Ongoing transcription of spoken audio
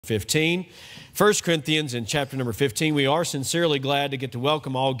15. 1 Corinthians in chapter number 15. We are sincerely glad to get to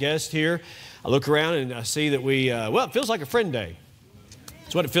welcome all guests here. I look around and I see that it feels like a friend day.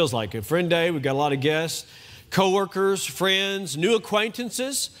 That's what it feels like, a friend day. We've got a lot of guests, co-workers, friends, new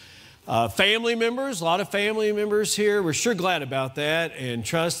acquaintances, family members, a lot of family members here. We're sure glad about that and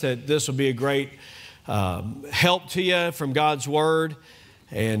trust that this will be a great help to you from God's Word.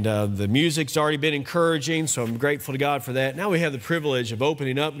 And the music's already been encouraging, so I'm grateful to God for that. Now we have the privilege of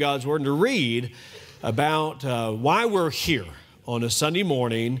opening up God's Word and to read about why we're here on a Sunday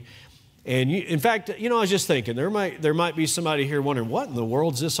morning. And in fact, I was just thinking, there might be somebody here wondering, what in the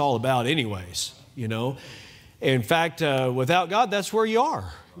world is this all about anyways? In fact, without God, that's where you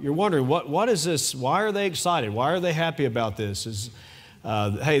are. You're wondering, what is this? Why are they excited? Why are they happy about this?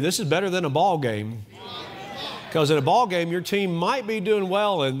 Hey, this is better than a ball game. Because in a ball game, your team might be doing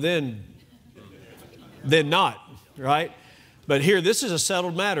well and then not, right? But here, this is a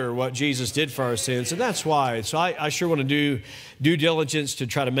settled matter, what Jesus did for our sins, and that's why. So I sure want to do due diligence to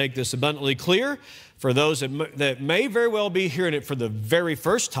try to make this abundantly clear for those that may very well be hearing it for the very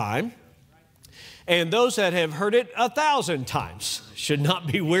first time, and those that have heard it 1,000 times should not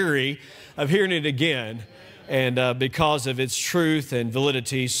be weary of hearing it again, and because of its truth and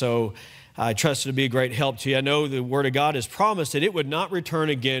validity. So I trust it to be a great help to you. I know the Word of God has promised that it would not return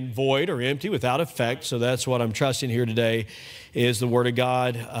again void or empty without effect. So that's what I'm trusting here today is the Word of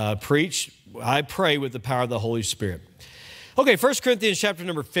God preached, I pray, with the power of the Holy Spirit. Okay, 1 Corinthians chapter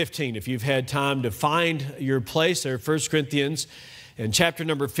number 15. If you've had time to find your place there, 1 Corinthians and chapter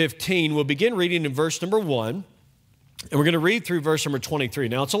number 15, we'll begin reading in verse number 1. And we're going to read through verse number 23.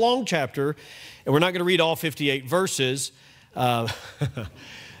 Now, it's a long chapter, and we're not going to read all 58 verses.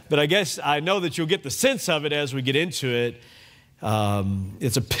 But I guess I know that you'll get the sense of it as we get into it.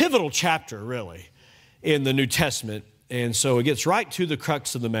 It's a pivotal chapter, really, in the New Testament. And so it gets right to the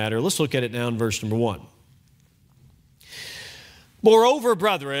crux of the matter. Let's look at it now in verse number 1. Moreover,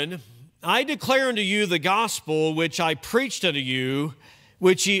 brethren, I declare unto you the gospel which I preached unto you,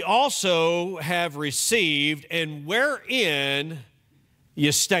 which ye also have received, and wherein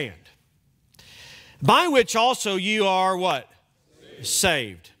ye stand. By which also you are what?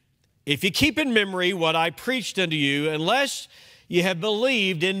 Saved. If you keep in memory what I preached unto you, unless you have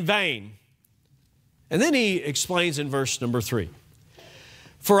believed in vain. And then he explains in verse number 3.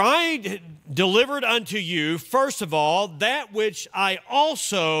 For I delivered unto you, first of all, that which I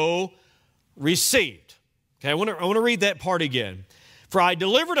also received. Okay, I want to read that part again. For I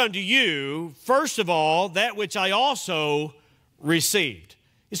delivered unto you, first of all, that which I also received.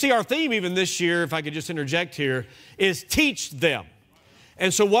 You see, our theme even this year, if I could just interject here, is teach them.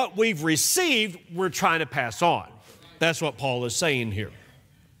 And so what we've received, we're trying to pass on. That's what Paul is saying here.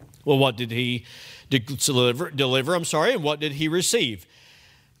 Well, what did he deliver, and what did he receive?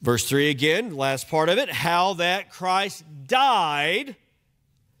 Verse 3 again, last part of it, how that Christ died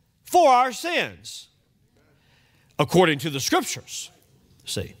for our sins, according to the Scriptures.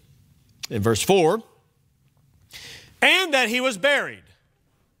 See, in verse 4, and that he was buried,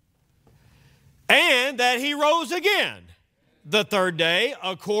 and that he rose again the third day,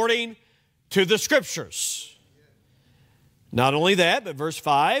 according to the Scriptures. Not only that, but verse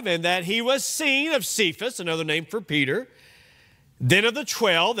 5, and that he was seen of Cephas, another name for Peter, then of the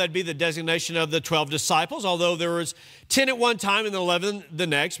 12, that'd be the designation of the 12 disciples, although there was 10 at one time and 11 the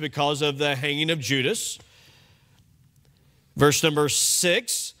next because of the hanging of Judas. Verse number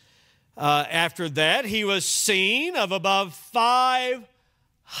 6, after that, he was seen of above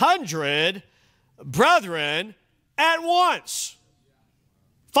 500 brethren at once.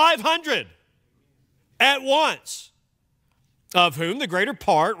 500 at once, of whom the greater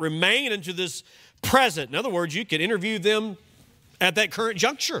part remain unto this present. In other words, you can interview them at that current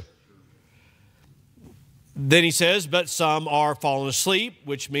juncture. Then he says, but some are fallen asleep,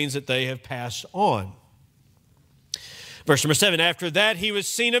 which means that they have passed on. Verse number 7, after that he was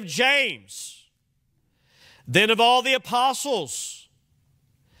seen of James, then of all the apostles.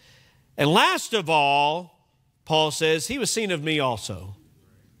 And last of all, Paul says, he was seen of me also,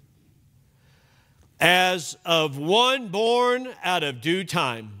 as of one born out of due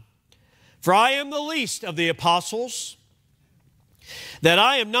time. For I am the least of the apostles, that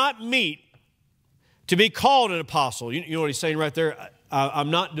I am not meet to be called an apostle. You know what he's saying right there? I'm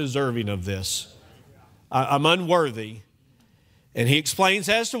not deserving of this. I'm unworthy. And he explains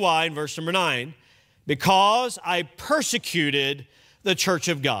as to why in verse number 9, because I persecuted the church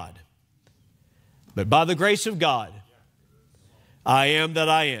of God. But by the grace of God, I am that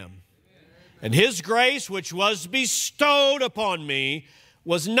I am. And his grace, which was bestowed upon me,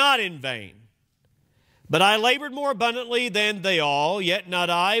 was not in vain. But I labored more abundantly than they all, yet not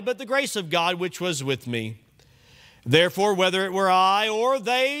I, but the grace of God which was with me. Therefore, whether it were I or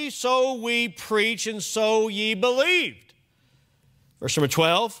they, so we preach, and so ye believed. Verse number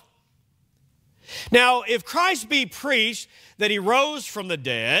 12. Now, if Christ be preached that he rose from the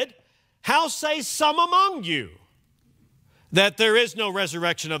dead, how say some among you that there is no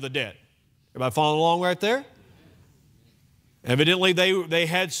resurrection of the dead? Everybody following along right there? Evidently, they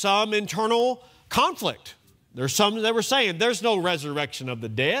had some internal conflict. There's some that were saying there's no resurrection of the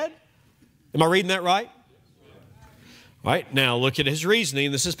dead. Am I reading that right? Right, now look at his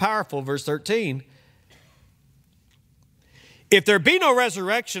reasoning. This is powerful, verse 13. If there be no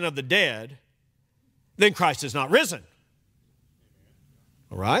resurrection of the dead, then Christ is not risen.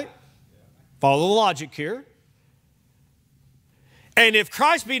 All right? Follow the logic here. And if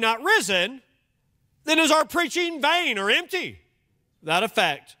Christ be not risen, then is our preaching vain or empty, without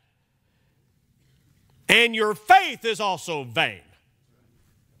effect. And your faith is also vain.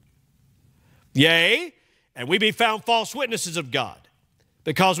 Yea, and we be found false witnesses of God,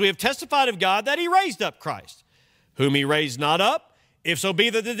 because we have testified of God that he raised up Christ, whom he raised not up, if so be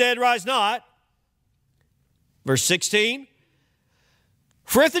that the dead rise not. Verse 16,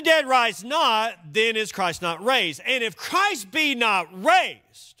 for if the dead rise not, then is Christ not raised. And if Christ be not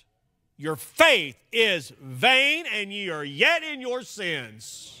raised, your faith is vain, and ye are yet in your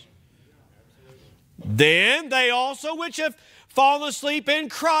sins. Then they also which have fallen asleep in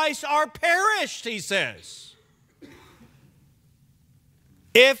Christ are perished, he says.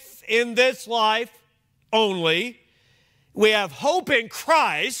 If in this life only we have hope in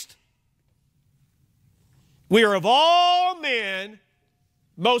Christ, we are of all men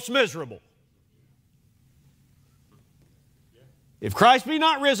most miserable. If Christ be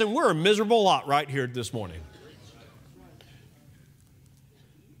not risen, we're a miserable lot right here this morning.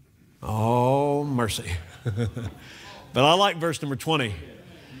 Oh, mercy. But I like verse number 20.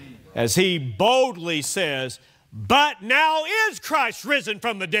 As he boldly says, but now is Christ risen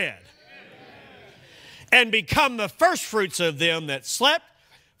from the dead, and become the firstfruits of them that slept.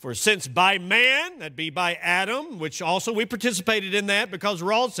 For since by man, that be by Adam, which also we participated in that because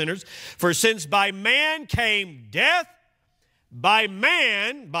we're all sinners. For since by man came death, by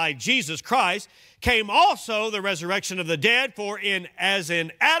man, by Jesus Christ, came also the resurrection of the dead. For as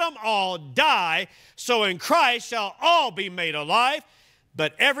in Adam all die, so in Christ shall all be made alive.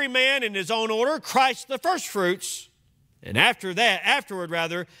 But every man in his own order, Christ the firstfruits, and afterward,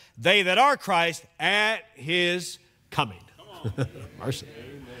 they that are Christ at his coming. Mercy.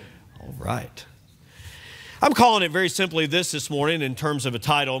 All right. I'm calling it very simply this morning in terms of a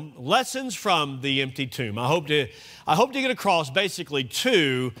title, Lessons from the Empty Tomb. I hope to get across basically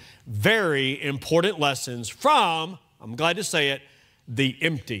two very important lessons from, I'm glad to say it, the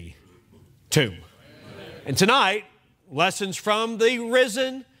empty tomb. And tonight, lessons from the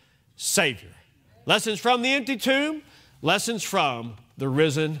risen Savior. Lessons from the empty tomb, lessons from the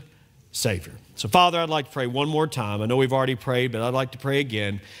risen Savior. So, Father, I'd like to pray one more time. I know we've already prayed, but I'd like to pray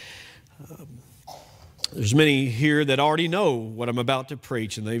again. There's many here that already know what I'm about to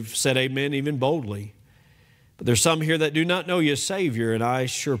preach, and they've said amen even boldly. But there's some here that do not know you as Savior, and I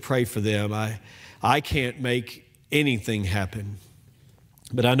sure pray for them. I can't make anything happen.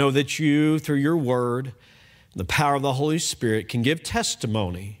 But I know that you, through your word, the power of the Holy Spirit, can give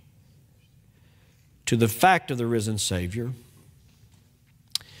testimony to the fact of the risen Savior,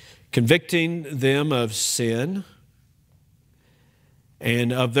 convicting them of sin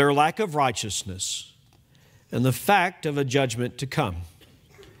and of their lack of righteousness and the fact of a judgment to come.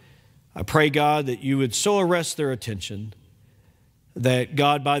 I pray, God, that you would so arrest their attention that,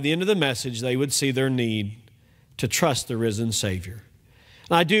 God, by the end of the message, they would see their need to trust the risen Savior.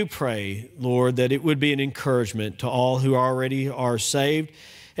 And I do pray, Lord, that it would be an encouragement to all who already are saved,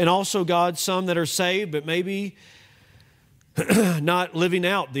 and also, God, some that are saved but maybe not living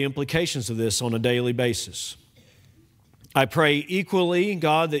out the implications of this on a daily basis. I pray equally,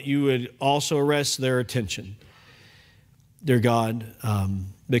 God, that you would also arrest their attention, dear God,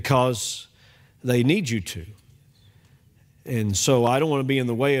 because they need you to. And so I don't want to be in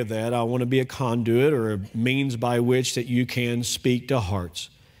the way of that. I want to be a conduit or a means by which that you can speak to hearts.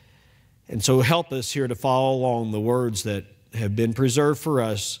 And so help us here to follow along the words that have been preserved for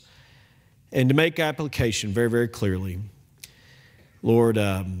us and to make application very, very clearly. Lord,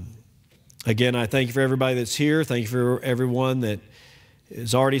 again, I thank you for everybody that's here. Thank you for everyone that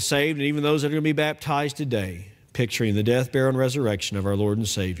is already saved, and even those that are going to be baptized today, picturing the death, burial, and resurrection of our Lord and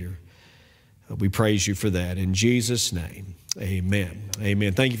Savior. We praise you for that. In Jesus' name, amen.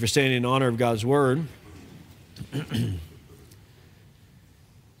 Amen. Thank you for standing in honor of God's word.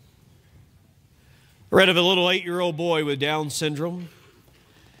 I read of a little 8-year-old boy with Down syndrome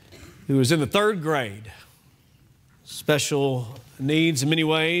who was in the 3rd grade. Special needs in many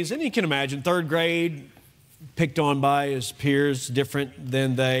ways. And you can imagine 3rd grade, picked on by his peers, different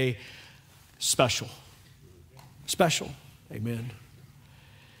than they. Special. Special. Amen.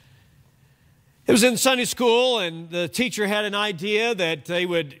 It was in Sunday school, and the teacher had an idea that they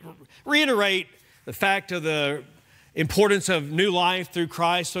would reiterate the fact of the importance of new life through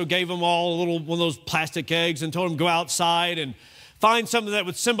Christ. So gave them all a little one of those plastic eggs and told them to go outside and find something that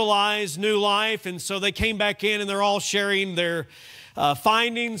would symbolize new life. And so they came back in, and they're all sharing their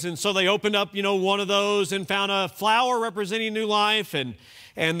findings. And so they opened up, one of those and found a flower representing new life.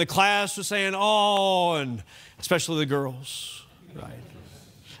 And the class was saying, oh, and especially the girls, right?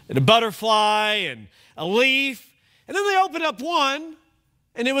 And a butterfly and a leaf. And then they opened up one,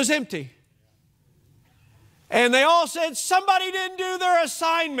 and it was empty. And they all said, somebody didn't do their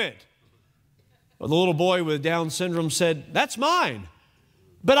assignment. Well, the little boy with Down syndrome said, that's mine.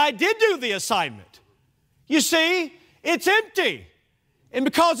 But I did do the assignment. You see, it's empty. And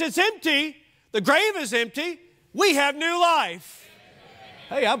because it's empty, the grave is empty, we have new life.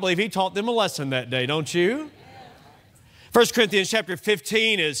 Hey, I believe he taught them a lesson that day, don't you? 1 Corinthians chapter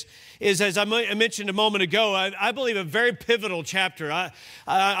 15 is as I mentioned a moment ago, I believe a very pivotal chapter.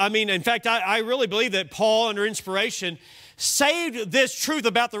 I mean, in fact, I really believe that Paul, under inspiration, saved this truth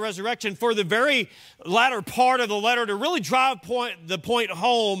about the resurrection for the very latter part of the letter to really drive the point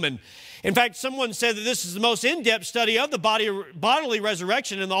home. And in fact, someone said that this is the most in-depth study of the bodily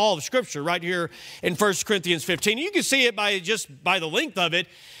resurrection in all of Scripture, right here in 1 Corinthians 15. You can see it by the length of it,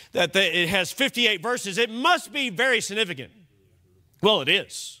 that it has 58 verses. It must be very significant. Well, it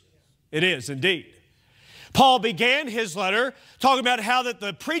is. It is indeed. Paul began his letter talking about how that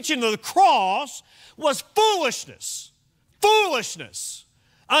the preaching of the cross was foolishness. Foolishness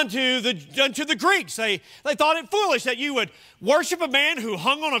unto the Greeks. They thought it foolish that you would worship a man who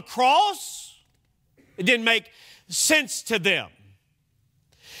hung on a cross. It didn't make sense to them.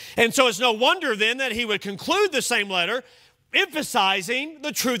 And so it's no wonder then that he would conclude the same letter emphasizing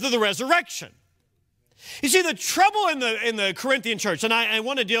the truth of the resurrection. You see, the trouble in the Corinthian church, and I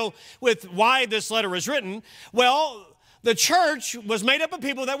want to deal with why this letter was written. Well, the church was made up of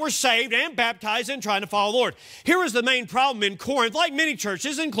people that were saved and baptized and trying to follow the Lord. Here was the main problem in Corinth, like many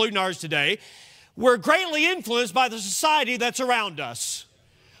churches, including ours today. We're greatly influenced by the society that's around us.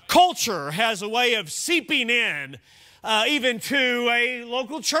 Culture has a way of seeping in even to a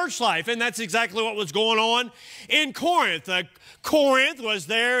local church life, and that's exactly what was going on in Corinth. Corinth was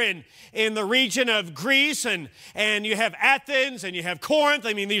there in the region of Greece, and you have Athens and you have Corinth.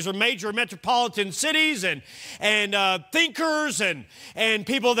 I mean, these are major metropolitan cities, and thinkers and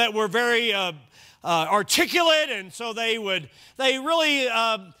people that were very articulate, and so they really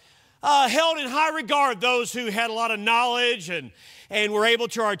held in high regard those who had a lot of knowledge and were able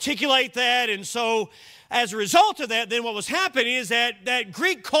to articulate that. And so as a result of that, then what was happening is that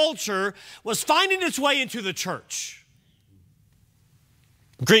Greek culture was finding its way into the church.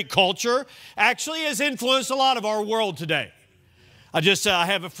 Greek culture actually has influenced a lot of our world today. I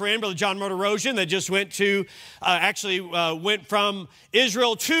have a friend, Brother John Motorosian, that just went from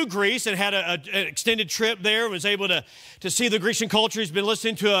Israel to Greece and had an extended trip there, was able to see the Grecian culture. He's been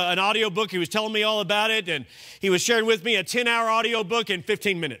listening to an audio book. He was telling me all about it, and he was sharing with me a 10-hour audio book in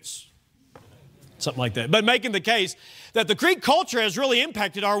 15 minutes. Something like that. But making the case that the Greek culture has really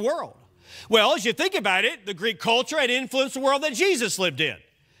impacted our world. Well, as you think about it, the Greek culture had influenced the world that Jesus lived in.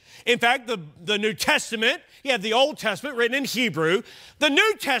 In fact, the New Testament, you have the Old Testament written in Hebrew, the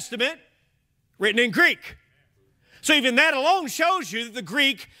New Testament written in Greek. So even that alone shows you that the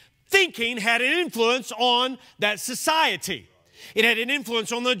Greek thinking had an influence on that society. It had an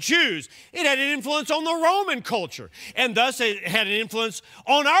influence on the Jews. It had an influence on the Roman culture. And thus it had an influence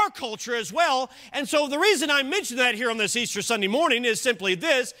on our culture as well. And so the reason I mention that here on this Easter Sunday morning is simply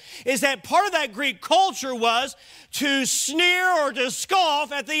this, is that part of that Greek culture was to sneer or to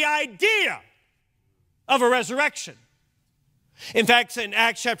scoff at the idea of a resurrection. In fact, in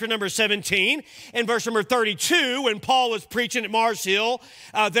Acts chapter number 17 and verse number 32, when Paul was preaching at Mars Hill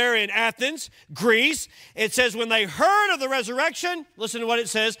there in Athens, Greece, it says when they heard of the resurrection, listen to what it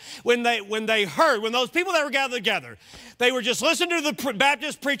says, when those people that were gathered together, they were just listening to the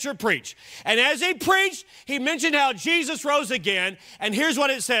Baptist preacher preach. And as he preached, he mentioned how Jesus rose again. And here's what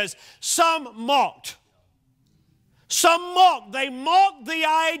it says, some mocked. Some mocked. They mocked the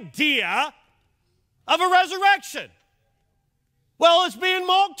idea of a resurrection. Well, it's being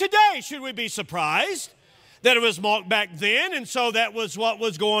mocked today. Should we be surprised that it was mocked back then? And so that was what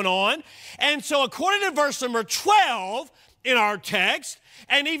was going on. And so according to verse number 12 in our text,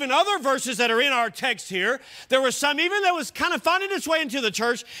 and even other verses that are in our text here, there was some even that was kind of finding its way into the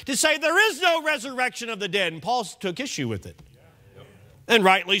church to say there is no resurrection of the dead. And Paul took issue with it. And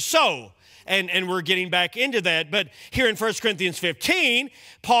rightly so. And we're getting back into that. But here in 1 Corinthians 15,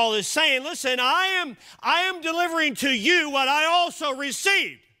 Paul is saying, listen, I am delivering to you what I also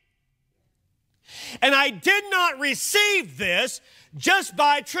received. And I did not receive this just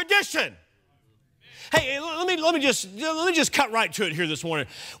by tradition. Hey, let me just cut right to it here this morning.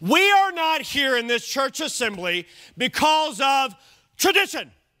 We are not here in this church assembly because of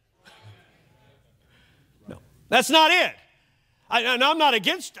tradition. No, that's not it. And I'm not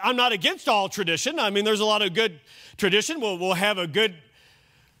against all tradition. I mean, there's a lot of good tradition. We'll have a good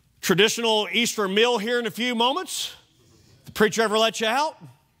traditional Easter meal here in a few moments. The preacher ever let you out?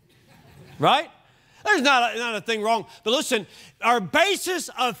 Right? There's not a thing wrong. But listen, our basis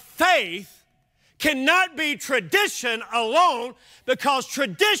of faith cannot be tradition alone, because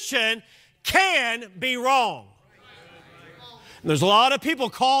tradition can be wrong. And there's a lot of people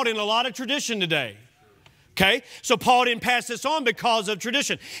caught in a lot of tradition today. Okay, so Paul didn't pass this on because of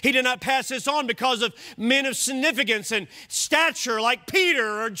tradition. He did not pass this on because of men of significance and stature like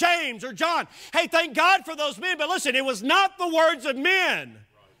Peter or James or John. Hey, thank God for those men, but listen, it was not the words of men.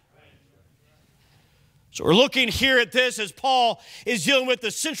 So we're looking here at this as Paul is dealing with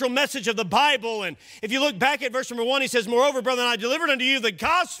the central message of the Bible. And if you look back at verse number 1, he says, moreover, brethren, I delivered unto you the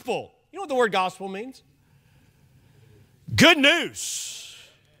gospel. You know what the word gospel means? Good news.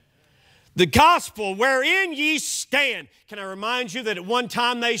 The gospel wherein ye stand. Can I remind you that at one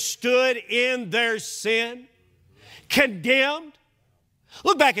time they stood in their sin, condemned?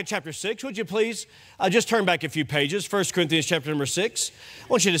 Look back at chapter 6, would you please? Just turn back a few pages, 1 Corinthians chapter number 6. I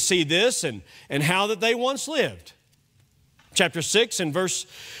want you to see this and how that they once lived. Chapter 6 and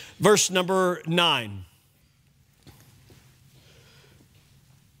verse number 9.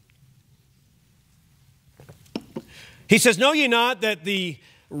 He says, know ye not that the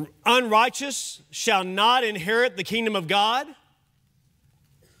unrighteous shall not inherit the kingdom of God? You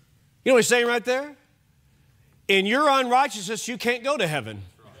know what he's saying right there? In your unrighteousness, you can't go to heaven.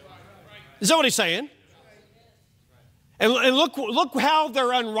 Is that what he's saying? And look how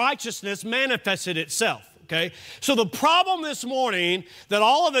their unrighteousness manifested itself, okay? So the problem this morning that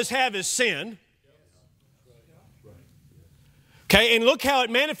all of us have is sin. Okay, and look how it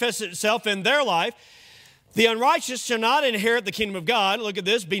manifested itself in their life. The unrighteous shall not inherit the kingdom of God. Look at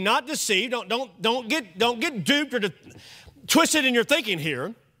this. Be not deceived. Don't get duped or twisted in your thinking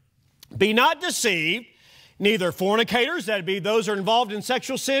here. Be not deceived. Neither fornicators, that'd be those who are involved in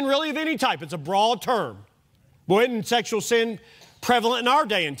sexual sin really of any type. It's a broad term. Boy, isn't sexual sin prevalent in our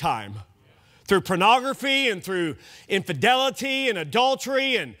day and time? Through pornography and through infidelity and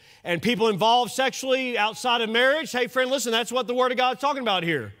adultery and people involved sexually outside of marriage. Hey, friend, listen, that's what the Word of God is talking about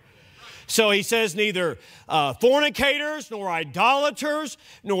here. So he says neither fornicators, nor idolaters,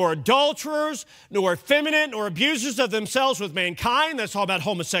 nor adulterers, nor effeminate, nor abusers of themselves with mankind. That's all about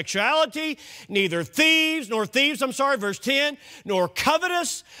homosexuality. Neither thieves, verse 10, nor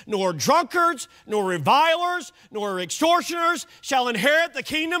covetous, nor drunkards, nor revilers, nor extortioners shall inherit the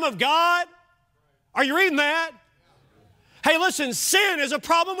kingdom of God. Are you reading that? Hey, listen, sin is a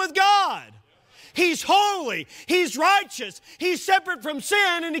problem with God. He's holy. He's righteous. He's separate from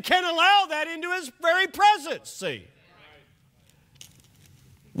sin, and he can't allow that into his very presence, see.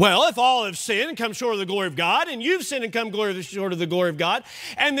 Well, if all have sinned and come short of the glory of God, and you've sinned and come short of the glory of God,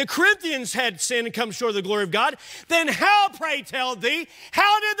 and the Corinthians had sinned and come short of the glory of God, then how, pray tell thee,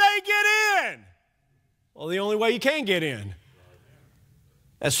 how did they get in? Well, the only way you can get in,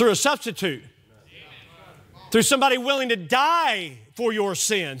 that's through a substitute. Through somebody willing to die for your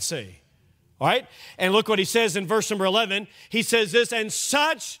sin, see. All right? And look what he says in verse number 11. He says this, and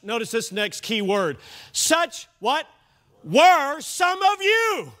such, notice this next key word, such, what? Were some of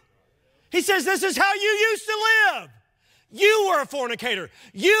you. He says this is how you used to live. You were a fornicator.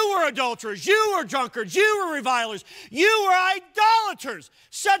 You were adulterers. You were drunkards. You were revilers. You were idolaters.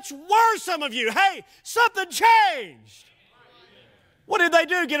 Such were some of you. Hey, something changed. What did they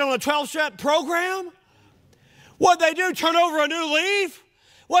do? Get on a 12-step program? What did they do? Turn over a new leaf?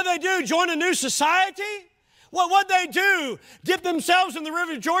 What they do? Join a new society? What they do? Dip themselves in the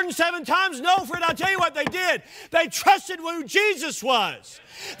river Jordan 7 times? No, friend, I'll tell you what they did. They trusted who Jesus was.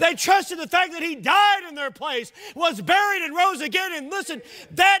 They trusted the fact that he died in their place, was buried and rose again. And listen,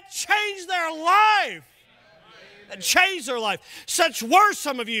 that changed their life. That changed their life. Such were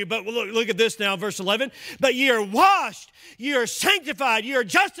some of you. But look at this now, verse 11. But ye are washed, ye are sanctified, ye are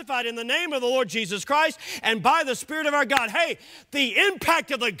justified in the name of the Lord Jesus Christ and by the Spirit of our God. Hey, the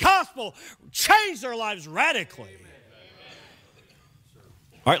impact of the gospel changed their lives radically.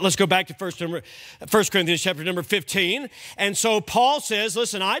 All right, let's go back to 1 Corinthians chapter number 15. And so Paul says,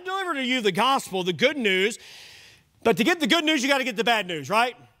 listen, I delivered to you the gospel, the good news. But to get the good news, you got to get the bad news,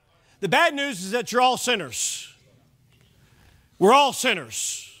 right? The bad news is that you're all sinners. We're all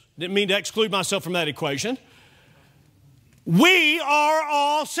sinners. Didn't mean to exclude myself from that equation. We are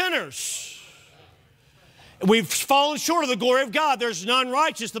all sinners. We've fallen short of the glory of God. There's none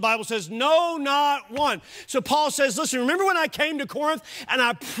righteous, the Bible says, no, not one. So Paul says, listen, remember when I came to Corinth and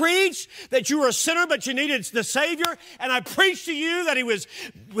I preached that you were a sinner but you needed the Savior? And I preached to you that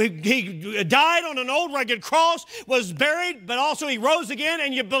he died on an old rugged cross, was buried, but also he rose again,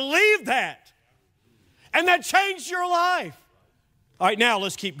 and you believed that. And that changed your life. All right, now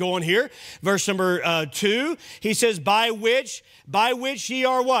let's keep going here. Verse number 2, he says, by which ye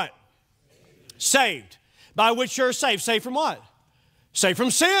are what? Saved. By which you're saved. Saved from what? Saved from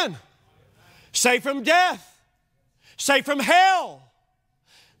sin. Saved from death. Saved from hell.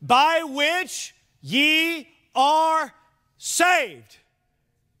 By which ye are saved.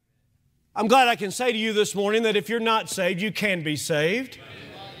 I'm glad I can say to you this morning that if you're not saved, you can be saved.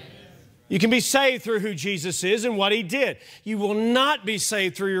 You can be saved through who Jesus is and what He did. You will not be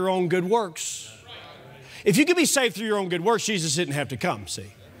saved through your own good works. If you could be saved through your own good works, Jesus didn't have to come,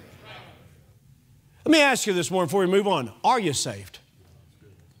 see. Let me ask you this morning before we move on. Are you saved?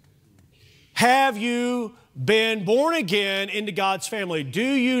 Have you been born again into God's family? Do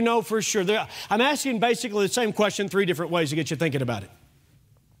you know for sure? I'm asking basically the same question 3 different ways to get you thinking about it.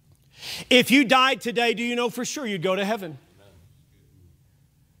 If you died today, do you know for sure you'd go to heaven?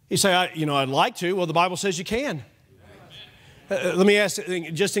 You say, I'd like to. Well, the Bible says you can. Let me ask,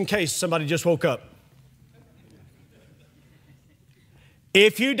 just in case somebody just woke up.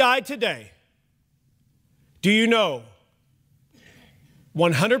 If you died today, do you know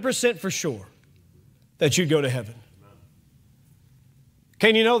 100% for sure that you'd go to heaven?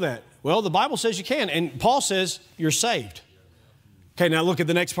 Can you know that? Well, the Bible says you can, and Paul says you're saved. Okay, now look at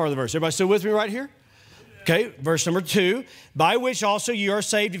the next part of the verse. Everybody still with me right here? Okay, verse number 2, by which also you are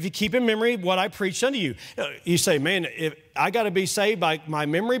saved if you keep in memory what I preached unto you. You say, man, if I got to be saved by my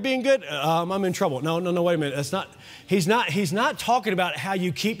memory being good, I'm in trouble. No, wait a minute. That's not. He's not talking about how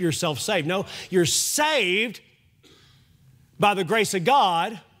you keep yourself saved. No, you're saved by the grace of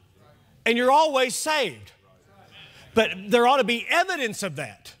God, and you're always saved. But there ought to be evidence of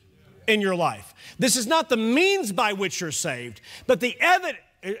that in your life. This is not the means by which you're saved, but the evidence.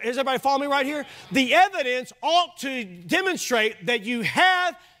 Is everybody following me right here? The evidence ought to demonstrate that you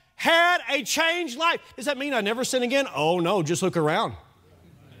have had a changed life. Does that mean I never sin again? Oh, no, just look around.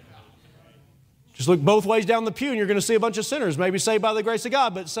 Just look both ways down the pew and you're going to see a bunch of sinners, maybe saved by the grace of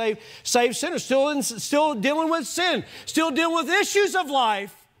God, but saved sinners, still dealing with sin, still dealing with issues of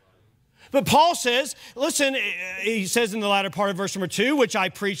life. But Paul says, listen, he says in the latter part of verse number 2, what I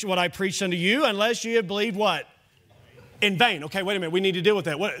preached unto you, unless you have believed what? In vain. Okay, wait a minute. We need to deal with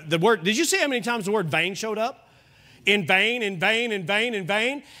that. The word, did you see how many times the word vain showed up? In vain, in vain, in vain, in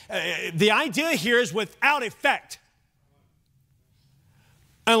vain. The idea here is without effect.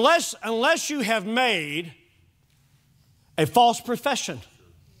 Unless you have made a false profession.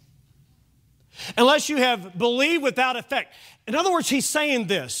 Unless you have believed without effect. In other words, he's saying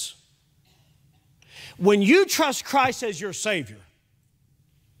this. When you trust Christ as your Savior,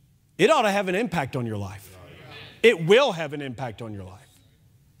 it ought to have an impact on your life. It will have an impact on your life.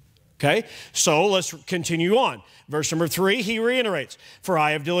 Okay, so let's continue on. Verse number 3, he reiterates, for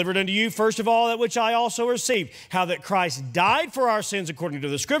I have delivered unto you first of all that which I also received, how that Christ died for our sins according to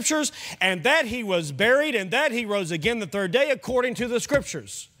the Scriptures, and that he was buried, and that he rose again the third day according to the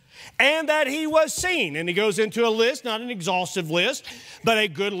Scriptures, and that he was seen. And he goes into a list, not an exhaustive list, but a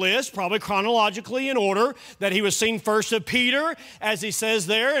good list, probably chronologically in order, that he was seen first of Peter, as he says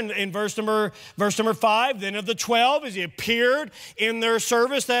there in verse number 5, then of the 12, as he appeared in their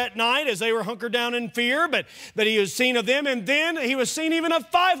service that night as they were hunkered down in fear, but he was seen of them, and then he was seen even of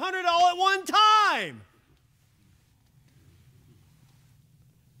 500 all at one time.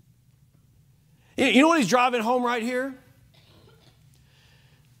 You know what he's driving home right here?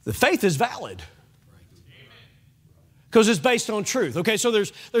 The faith is valid because it's based on truth. Okay, so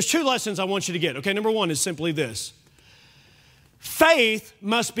there's 2 lessons I want you to get. Okay, number 1 is simply this. Faith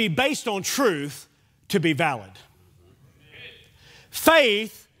must be based on truth to be valid.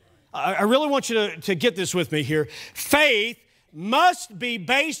 Faith, I really want you to get this with me here. Faith must be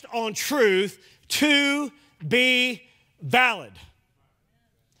based on truth to be valid.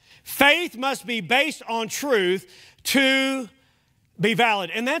 Faith must be based on truth to be valid.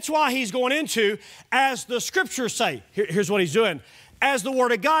 And that's why he's going into, as the Scriptures say. Here's what he's doing. As the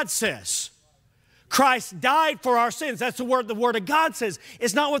Word of God says. Christ died for our sins. That's the word of God says.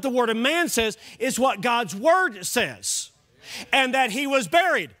 It's not what the word of man says. It's what God's word says. And that he was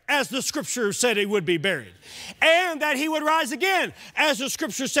buried, as the scripture said he would be buried. And that he would rise again, as the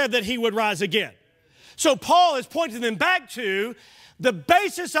scripture said that he would rise again. So Paul is pointing them back to the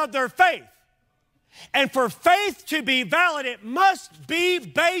basis of their faith. And for faith to be valid, it must be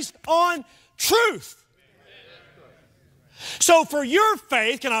based on truth. So for your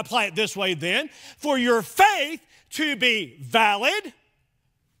faith, can I apply it this way then? For your faith to be valid,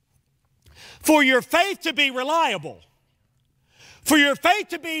 for your faith to be reliable, for your faith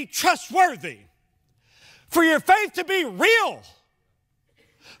to be trustworthy, for your faith to be real,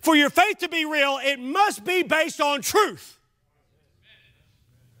 for your faith to be real, it must be based on truth.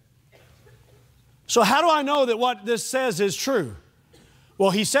 So how do I know that what this says is true?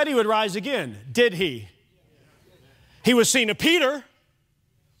 Well, he said he would rise again. Did he? He was seen of Peter.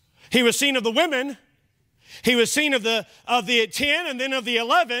 He was seen of the women. He was seen of the 10 and then of the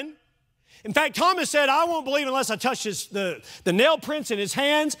 11. In fact, Thomas said, I won't believe unless I touch the nail prints in his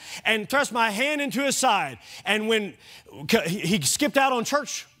hands and thrust my hand into his side. And when he skipped out on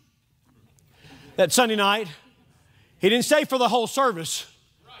church that Sunday night, he didn't stay for the whole service.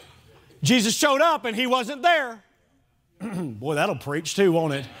 Jesus showed up and he wasn't there. Boy, that'll preach too,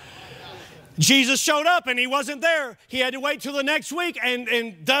 won't it? Jesus showed up and he wasn't there. He had to wait till the next week,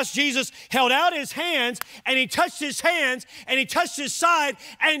 and thus Jesus held out his hands and he touched his hands and he touched his side,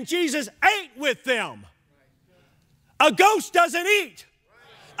 and Jesus ate with them. A ghost doesn't eat.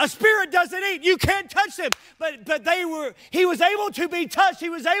 A spirit doesn't eat. You can't touch them. But he was able to be touched. He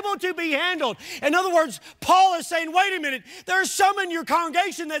was able to be handled. In other words, Paul is saying, wait a minute, there are some in your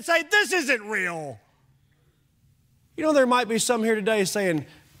congregation that say, this isn't real. You know, there might be some here today saying,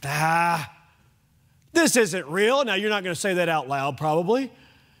 this isn't real. Now, you're not going to say that out loud probably,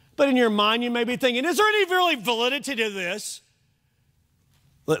 but in your mind you may be thinking, is there any really validity to this?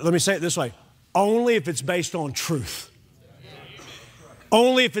 Let me say it this way. Only if it's based on truth.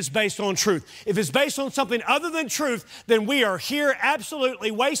 Only if it's based on truth. If it's based on something other than truth, then we are here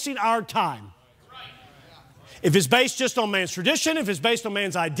absolutely wasting our time. If it's based just on man's tradition, if it's based on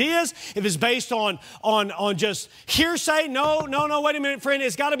man's ideas, if it's based on just hearsay, no, wait a minute, friend.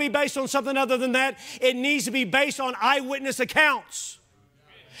 It's got to be based on something other than that. It needs to be based on eyewitness accounts.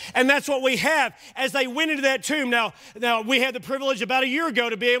 And that's what we have as they went into that tomb. Now we had the privilege about a year ago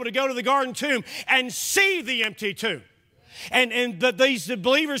to be able to go to the garden tomb and see the empty tomb. And these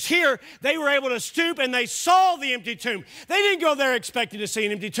believers here, they were able to stoop and they saw the empty tomb. They didn't go there expecting to see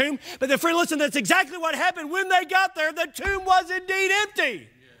an empty tomb. But the friend, listen, that's exactly what happened when they got there. The tomb was indeed empty.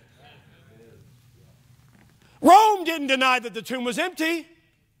 Rome didn't deny that the tomb was empty.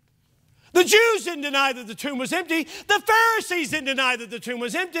 The Jews didn't deny that the tomb was empty. The Pharisees didn't deny that the tomb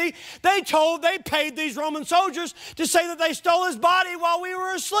was empty. They paid these Roman soldiers to say that they stole his body while we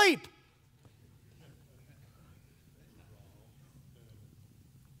were asleep.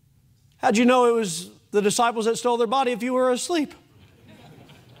 How'd you know it was the disciples that stole their body if you were asleep?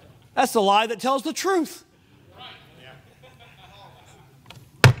 That's the lie that tells the truth.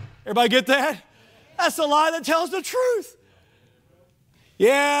 Everybody get that? That's the lie that tells the truth.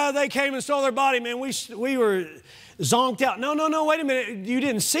 Yeah, they came and stole their body, man. We were zonked out. No, wait a minute. You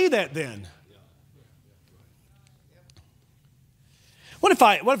didn't see that then. What if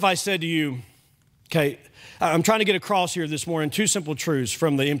I said to you, okay, I'm trying to get across here this morning two simple truths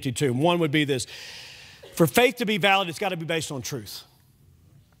from the empty tomb. One would be this. For faith to be valid, it's got to be based on truth.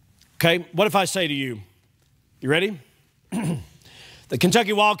 Okay, what if I say to you, you ready? The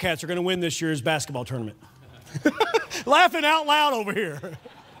Kentucky Wildcats are going to win this year's basketball tournament. Laughing out loud over here.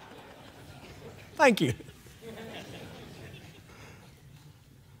 Thank you.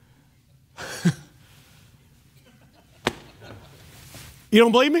 You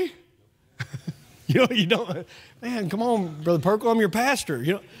don't believe me? You don't, man, come on, Brother Perkle, I'm your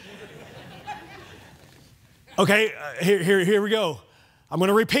pastor. Okay, here we go. I'm going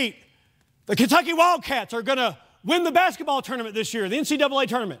to repeat. The Kentucky Wildcats are going to win the basketball tournament this year, the NCAA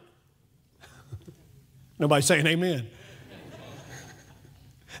tournament. Nobody's saying amen.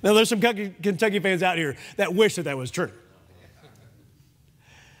 Now, there's some Kentucky fans out here that wish that was true.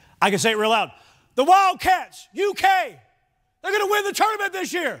 I can say it real loud. The Wildcats, UK, they're going to win the tournament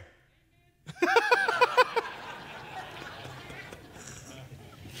this year.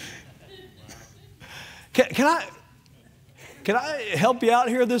 Can I help you out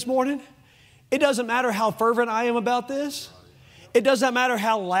here this morning? It doesn't matter how fervent I am about this. It doesn't matter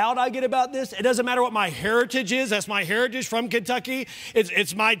how loud I get about this. It doesn't matter what my heritage is. That's my heritage from Kentucky.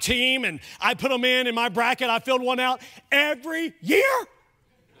 It's my team, and I put them in my bracket. I filled one out every year.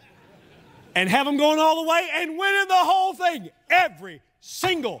 and have them going all the way and winning the whole thing every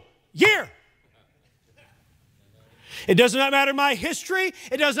single year. It does not matter my history.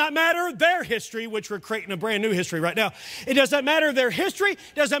 It does not matter their history, which we're creating a brand new history right now. It does not matter their history.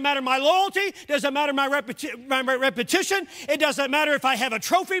 It does not matter my loyalty. It does not matter my repetition. It does not matter if I have a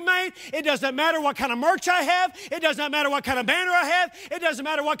trophy made. It does not matter what kind of merch I have. It does not matter what kind of banner I have. It doesn't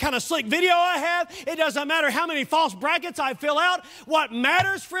matter what kind of slick video I have. It does not matter how many false brackets I fill out. What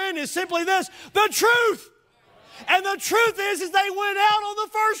matters, friend, is simply this: the truth. And the truth is they went out on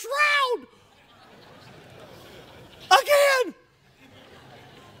the first round. Again.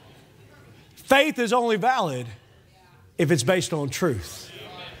 Faith is only valid if it's based on truth.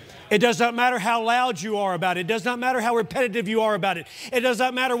 It does not matter how loud you are about it. It does not matter how repetitive you are about it. It does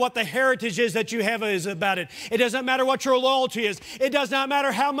not matter what the heritage is that you have is about it. It does not matter what your loyalty is. It does not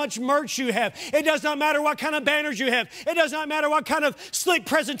matter how much merch you have. It does not matter what kind of banners you have. It does not matter what kind of slick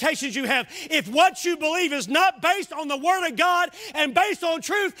presentations you have. If what you believe is not based on the Word of God and based on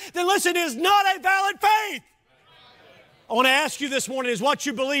truth, then listen, it is not a valid faith. I want to ask you this morning, is what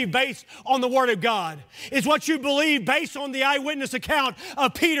you believe based on the Word of God? Is what you believe based on the eyewitness account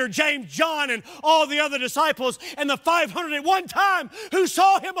of Peter, James, John, and all the other disciples and the 500 at one time who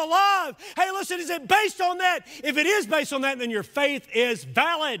saw Him alive? Hey, listen, is it based on that? If it is based on that, then your faith is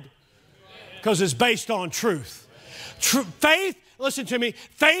valid because it's based on truth. Faith, listen to me,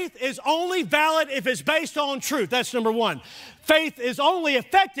 faith is only valid if it's based on truth. That's number one. Faith is only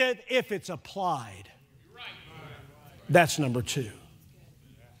effective if it's applied. That's number two.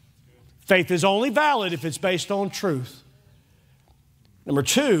 Faith is only valid if it's based on truth. Number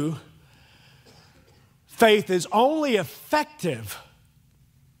two, faith is only effective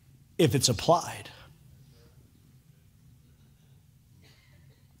if it's applied.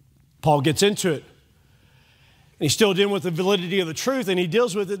 Paul gets into it. And he's still dealing with the validity of the truth, and he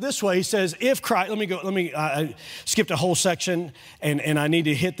deals with it this way. He says, if Christ, I skipped a whole section, and I need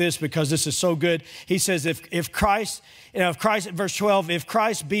to hit this because this is so good. He says, if Christ, verse 12, if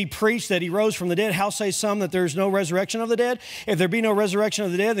Christ be preached that He rose from the dead, how say some that there is no resurrection of the dead? If there be no resurrection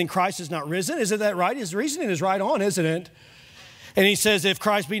of the dead, then Christ is not risen. Isn't that right? His reasoning is right on, isn't it? And he says, if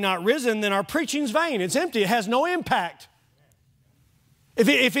Christ be not risen, then our preaching's vain. It's empty. It has no impact. If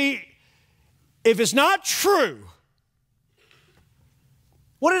it's not true,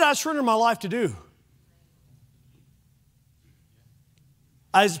 what did I surrender my life to do?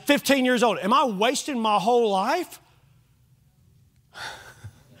 I was 15 years old. Am I wasting my whole life?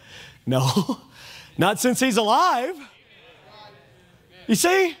 No, not since He's alive. You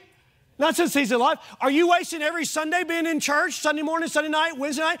see? Not since He's alive. Are you wasting every Sunday being in church, Sunday morning, Sunday night,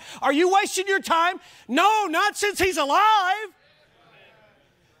 Wednesday night? Are you wasting your time? No, not since He's alive.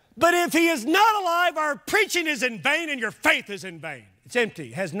 But if He is not alive, our preaching is in vain and your faith is in vain. It's empty.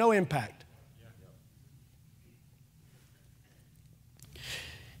 It has no impact.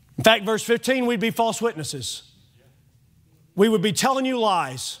 In fact, verse 15, we'd be false witnesses. We would be telling you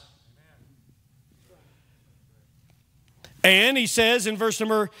lies. And he says in verse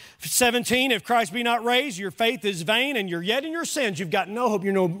number 17, if Christ be not raised, your faith is vain and you're yet in your sins. You've got no hope.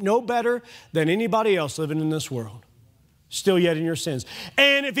 You're no better than anybody else living in this world. Still yet in your sins.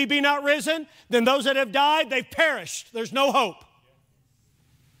 And if He be not risen, then those that have died, they've perished. There's no hope.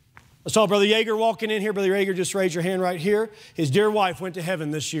 I saw Brother Yeager walking in here. Brother Yeager, just raise your hand right here. His dear wife went to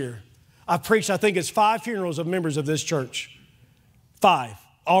heaven this year. I've preached, I think it's 5 funerals of members of this church. 5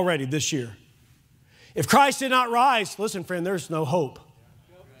 already this year. If Christ did not rise, listen, friend, there's no hope.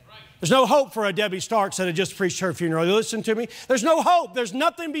 There's no hope for a Debbie Starks that had just preached her funeral. You listen to me? There's no hope. There's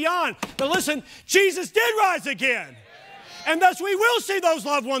nothing beyond. But listen, Jesus did rise again. And thus we will see those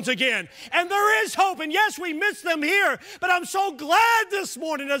loved ones again. And there is hope. And yes, we miss them here. But I'm so glad this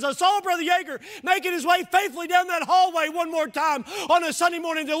morning as I saw Brother Yeager making his way faithfully down that hallway one more time on a Sunday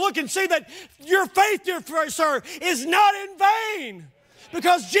morning to look and see that your faith, dear sir, is not in vain.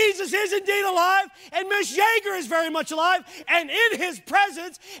 Because Jesus is indeed alive, and Miss Yeager is very much alive, and in His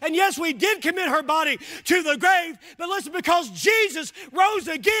presence, and yes, we did commit her body to the grave, but listen, because Jesus rose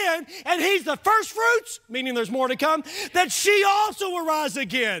again, and He's the first fruits, meaning there's more to come, that she also will rise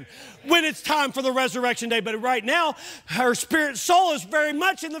again when it's time for the resurrection day. But right now, her spirit soul is very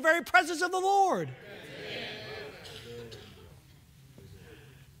much in the very presence of the Lord.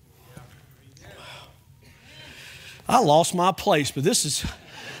 I lost my place, but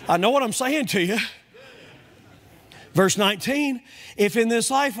I know what I'm saying to you. Verse 19, if in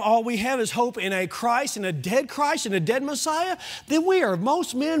this life all we have is hope in a Christ, in a dead Messiah, then we are of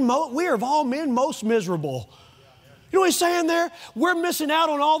all men most miserable. You know what he's saying there? We're missing out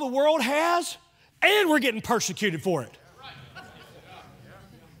on all the world has, and we're getting persecuted for it.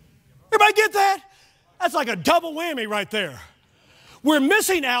 Everybody get that? That's like a double whammy right there. We're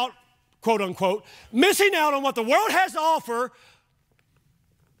missing out, quote unquote, missing out on what the world has to offer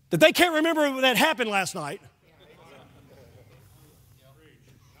that they can't remember that happened last night.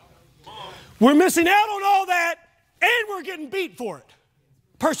 We're missing out on all that, and we're getting beat for it,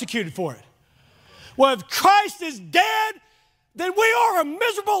 persecuted for it. Well, if Christ is dead, then we are a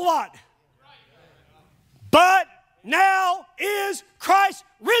miserable lot. But now is Christ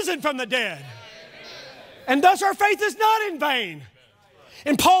risen from the dead. And thus our faith is not in vain.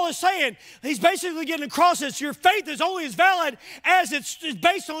 And Paul is saying, he's basically getting across this, your faith is only as valid as it's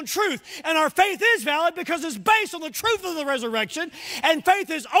based on truth. And our faith is valid because it's based on the truth of the resurrection. And faith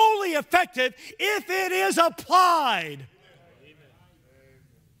is only effective if it is applied.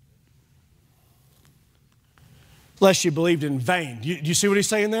 Lest you believed in vain. Do you see what he's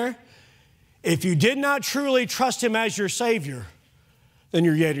saying there? If you did not truly trust him as your Savior, then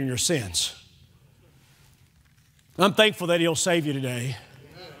you're yet in your sins. I'm thankful that he'll save you today.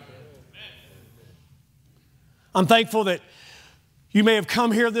 I'm thankful that you may have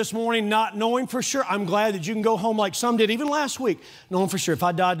come here this morning not knowing for sure. I'm glad that you can go home like some did, even last week, knowing for sure. If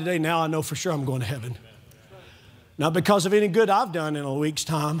I died today, now I know for sure I'm going to heaven. Not because of any good I've done in a week's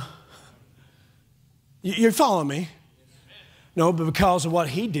time. You're following me? No, but because of what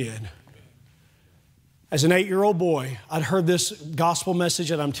he did. As an 8-year-old boy, I'd heard this gospel message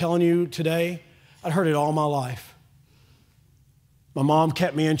that I'm telling you today. I'd heard it all my life. My mom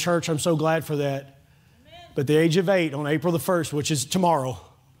kept me in church. I'm so glad for that. But at the age of 8, on April the 1st, which is tomorrow,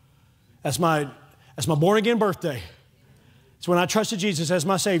 that's my born-again birthday. It's when I trusted Jesus as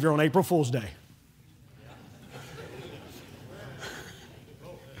my Savior on April Fool's Day.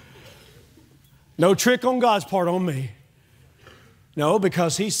 No trick on God's part on me. No,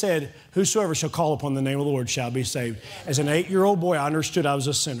 because he said, whosoever shall call upon the name of the Lord shall be saved. As an 8-year-old boy, I understood I was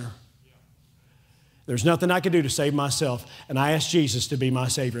a sinner. There's nothing I could do to save myself, and I asked Jesus to be my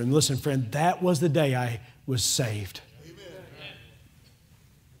Savior. And listen, friend, that was the day I was saved. Amen.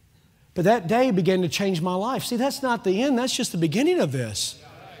 But that day began to change my life. See, that's not the end. That's just the beginning of this.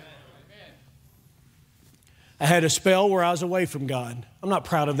 I had a spell where I was away from God. I'm not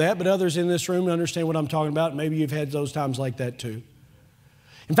proud of that, but others in this room understand what I'm talking about. Maybe you've had those times like that too.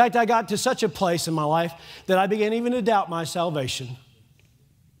 In fact, I got to such a place in my life that I began even to doubt my salvation.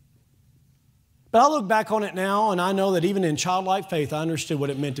 But I look back on it now, and I know that even in childlike faith, I understood what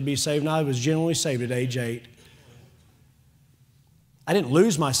it meant to be saved, and I was genuinely saved at age 8. I didn't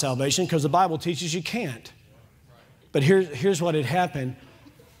lose my salvation because the Bible teaches you can't. But here's what had happened.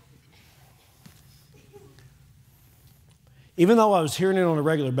 Even though I was hearing it on a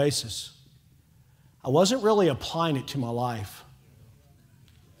regular basis, I wasn't really applying it to my life.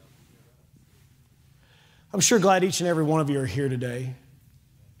 I'm sure glad each and every one of you are here today.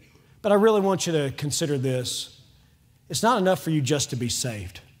 But I really want you to consider this. It's not enough for you just to be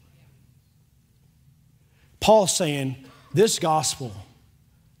saved. Paul's saying this gospel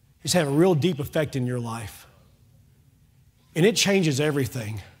has had a real deep effect in your life. And it changes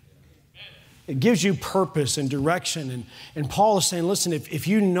everything. It gives you purpose and direction. And Paul is saying, listen, if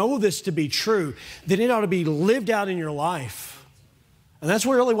you know this to be true, then it ought to be lived out in your life. And that's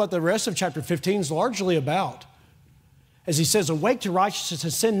really what the rest of chapter 15 is largely about. As he says, awake to righteousness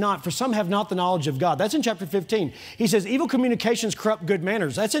and sin not, for some have not the knowledge of God. That's in chapter 15. He says, evil communications corrupt good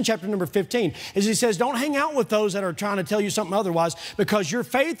manners. That's in chapter number 15. As he says, don't hang out with those that are trying to tell you something otherwise, because your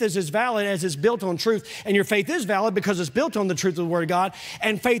faith is as valid as it's built on truth. And your faith is valid because it's built on the truth of the Word of God.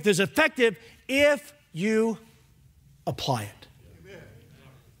 And faith is effective if you apply it.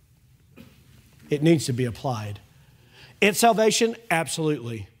 Amen. It needs to be applied. It's salvation?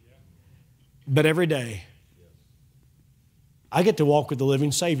 Absolutely. But every day, I get to walk with the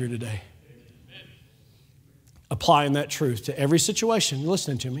living Savior today. Amen. Applying that truth to every situation.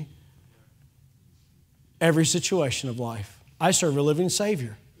 Listening to me. Every situation of life. I serve a living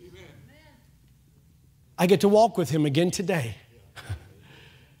Savior. Amen. I get to walk with Him again today.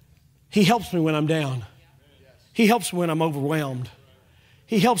 He helps me when I'm down. He helps me when I'm overwhelmed.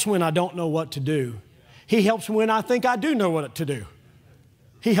 He helps me when I don't know what to do. He helps me when I think I do know what to do.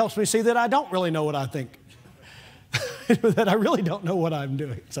 He helps me see that I don't really know what I think. That I really don't know what I'm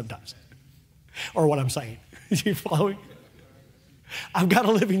doing sometimes. Or what I'm saying. You following? I've got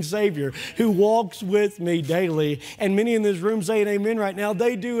a living Savior who walks with me daily. And many in this room saying amen right now,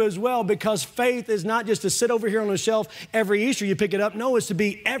 they do as well, because faith is not just to sit over here on a shelf every Easter you pick it up. No, it's to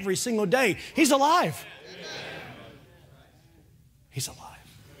be every single day. He's alive. Amen. He's alive.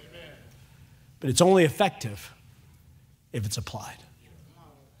 Amen. But it's only effective if it's applied.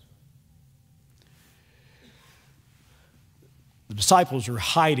 The disciples are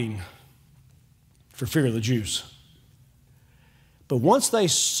hiding for fear of the Jews. But once they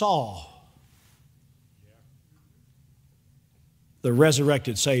saw the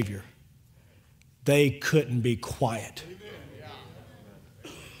resurrected Savior, they couldn't be quiet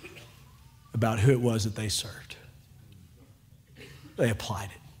about who it was that they served. They applied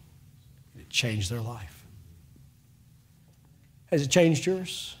it. It changed their life. Has it changed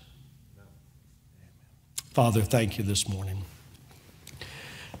yours? Father, thank you this morning.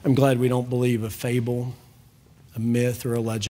 I'm glad we don't believe a fable, a myth, or a legend.